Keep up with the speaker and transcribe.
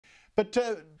But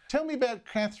tell me about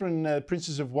Catherine,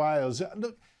 Princess of Wales.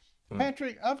 Look,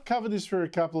 Patrick, I've covered this for a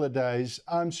couple of days.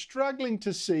 I'm struggling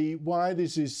to see why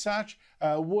this is such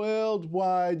a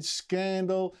worldwide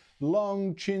scandal,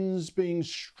 long chins being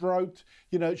stroked.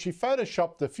 You know, she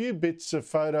photoshopped a few bits of a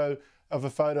photo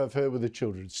of her with the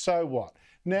children. So what?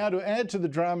 Now, to add to the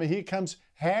drama, here comes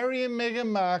Harry and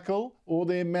Meghan Markle, or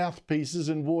their mouthpieces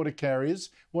and water carriers.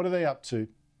 What are they up to?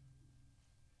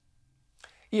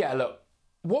 Yeah, look,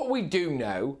 what we do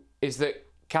know is that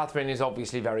Catherine is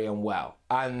obviously very unwell,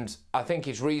 and I think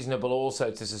it's reasonable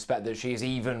also to suspect that she is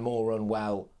even more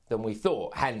unwell than we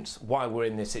thought, hence why we're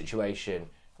in this situation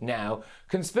now.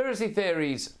 Conspiracy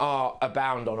theories are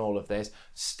abound on all of this.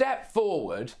 Step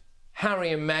forward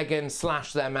Harry and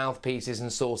Meghan / their mouthpieces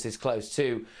and sources close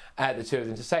to the two of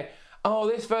them to say, oh,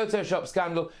 this Photoshop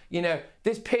scandal, you know,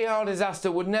 this PR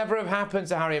disaster would never have happened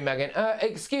to Harry and Meghan.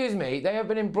 Excuse me, they have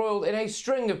been embroiled in a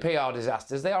string of PR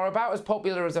disasters. They are about as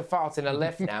popular as a fart in a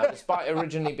lift now, despite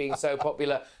originally being so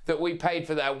popular that we paid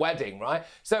for their wedding, right?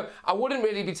 So I wouldn't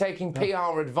really be taking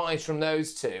PR advice from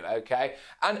those two, okay?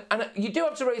 And you do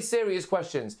have to raise serious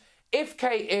questions. If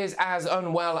Kate is as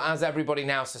unwell as everybody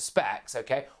now suspects,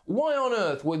 okay, why on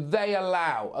earth would they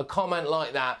allow a comment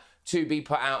like that to be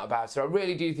put out about her? I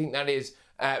really do think that is,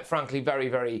 frankly, very,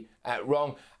 very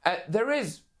wrong. There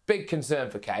is big concern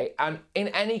for Kate, and in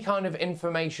any kind of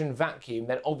information vacuum,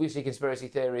 then obviously conspiracy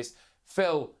theories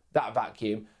fill that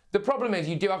vacuum. The problem is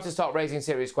you do have to start raising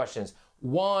serious questions.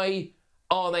 Why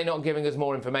are they not giving us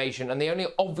more information? And the only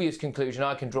obvious conclusion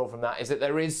I can draw from that is that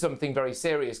there is something very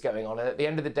serious going on. And at the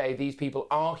end of the day, these people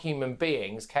are human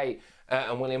beings. Kate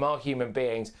and William are human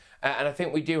beings. And I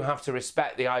think we do have to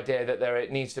respect the idea that there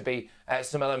needs to be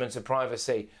some elements of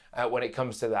privacy when it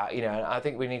comes to that. You know, I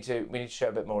think we need to show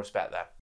a bit more respect there.